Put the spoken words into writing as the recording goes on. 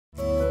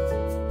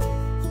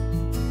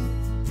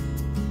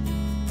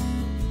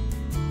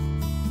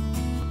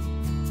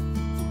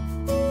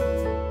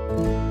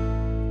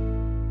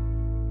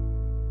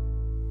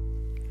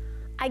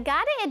I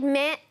gotta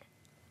admit,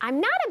 I'm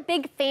not a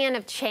big fan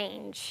of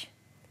change.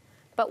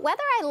 But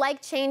whether I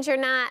like change or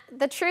not,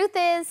 the truth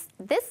is,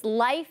 this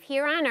life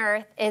here on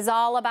earth is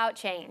all about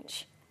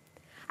change.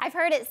 I've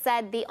heard it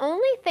said, the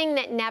only thing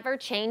that never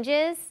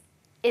changes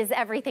is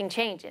everything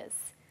changes.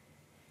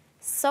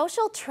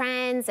 Social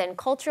trends and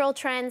cultural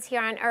trends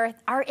here on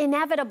earth are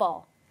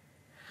inevitable.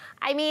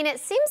 I mean,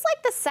 it seems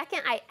like the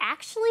second I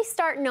actually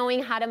start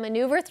knowing how to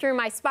maneuver through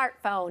my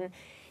smartphone,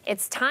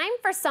 it's time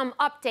for some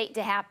update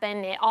to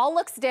happen, it all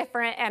looks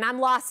different, and I'm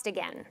lost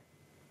again.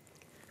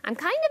 I'm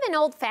kind of an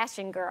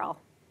old-fashioned girl.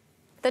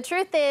 The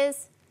truth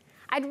is,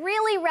 I'd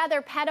really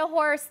rather pet a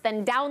horse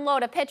than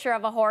download a picture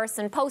of a horse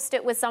and post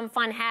it with some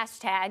fun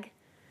hashtag.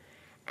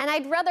 And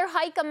I'd rather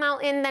hike a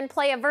mountain than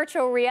play a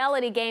virtual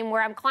reality game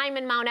where I'm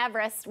climbing Mount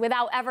Everest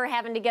without ever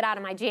having to get out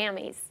of my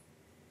jammies.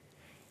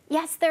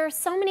 Yes, there are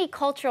so many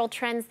cultural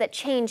trends that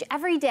change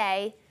every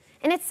day,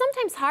 and it's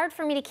sometimes hard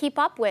for me to keep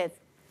up with,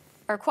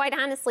 or quite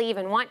honestly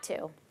even want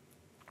to.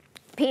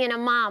 Being a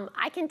mom,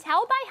 I can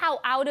tell by how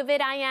out of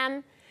it I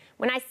am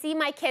when I see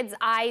my kids'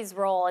 eyes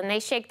roll and they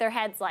shake their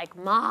heads like,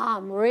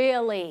 "Mom,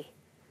 really?"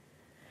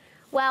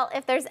 Well,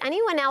 if there's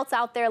anyone else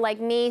out there like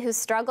me who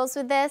struggles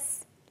with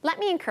this, let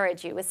me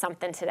encourage you with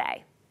something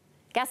today.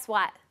 Guess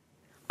what?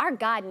 Our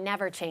God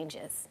never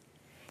changes.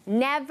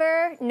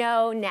 Never,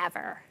 no,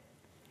 never.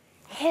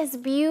 His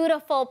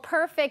beautiful,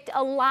 perfect,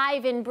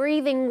 alive, and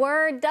breathing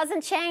word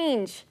doesn't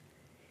change.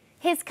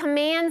 His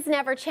commands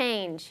never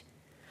change.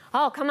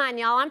 Oh, come on,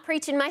 y'all, I'm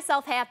preaching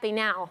myself happy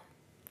now.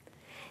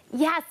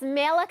 Yes,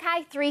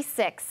 Malachi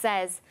 3:6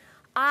 says,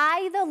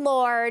 I, the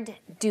Lord,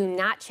 do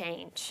not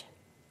change.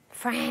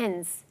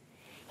 Friends,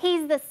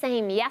 He's the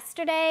same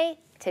yesterday,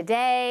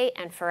 today,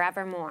 and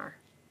forevermore.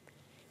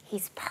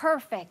 He's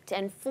perfect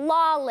and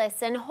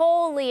flawless and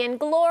holy and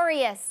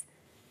glorious.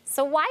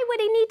 So why would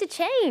He need to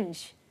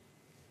change?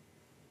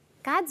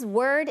 God's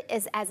word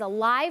is as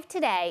alive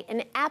today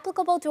and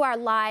applicable to our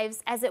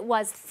lives as it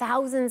was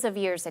thousands of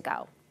years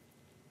ago.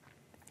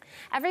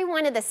 Every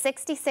one of the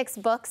 66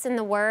 books in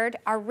the Word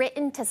are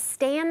written to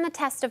stand the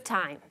test of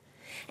time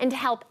and to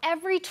help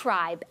every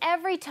tribe,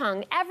 every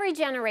tongue, every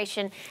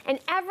generation, and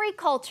every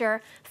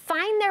culture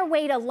find their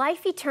way to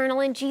life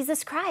eternal in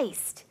Jesus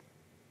Christ.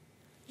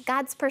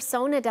 God's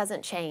persona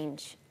doesn't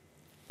change.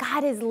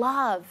 God is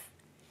love.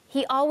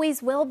 He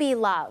always will be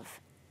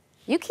love.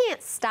 You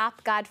can't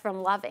stop God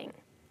from loving.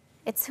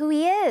 It's who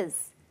He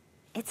is.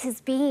 It's His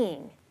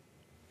being.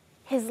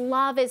 His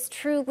love is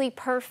truly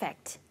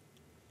perfect.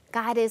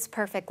 God is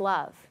perfect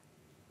love.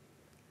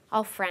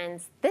 Oh,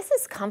 friends, this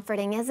is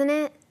comforting, isn't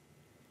it?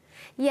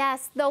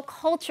 Yes, though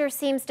culture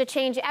seems to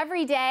change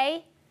every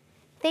day,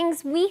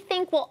 things we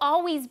think will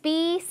always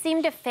be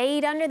seem to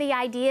fade under the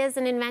ideas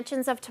and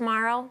inventions of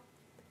tomorrow.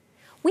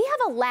 We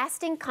have a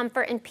lasting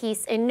comfort and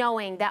peace in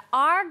knowing that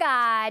our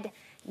God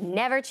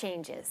never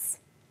changes.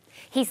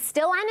 He's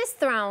still on His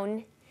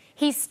throne,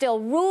 He's still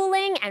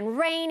ruling and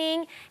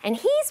reigning, and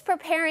He's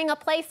preparing a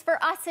place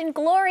for us in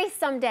glory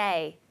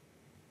someday.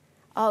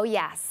 Oh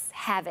yes,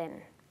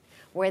 heaven,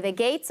 where the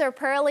gates are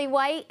pearly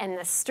white and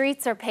the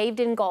streets are paved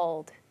in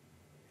gold.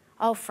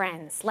 Oh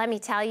friends, let me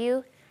tell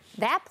you,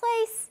 that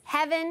place,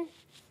 heaven,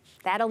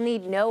 that'll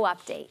need no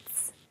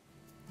updates.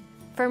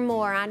 For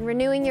more on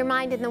renewing your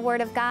mind in the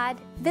Word of God,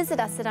 visit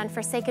us at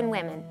Unforsaken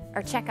Women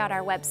or check out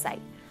our website,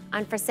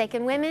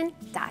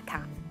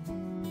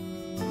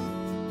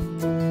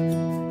 unforsakenwomen.com.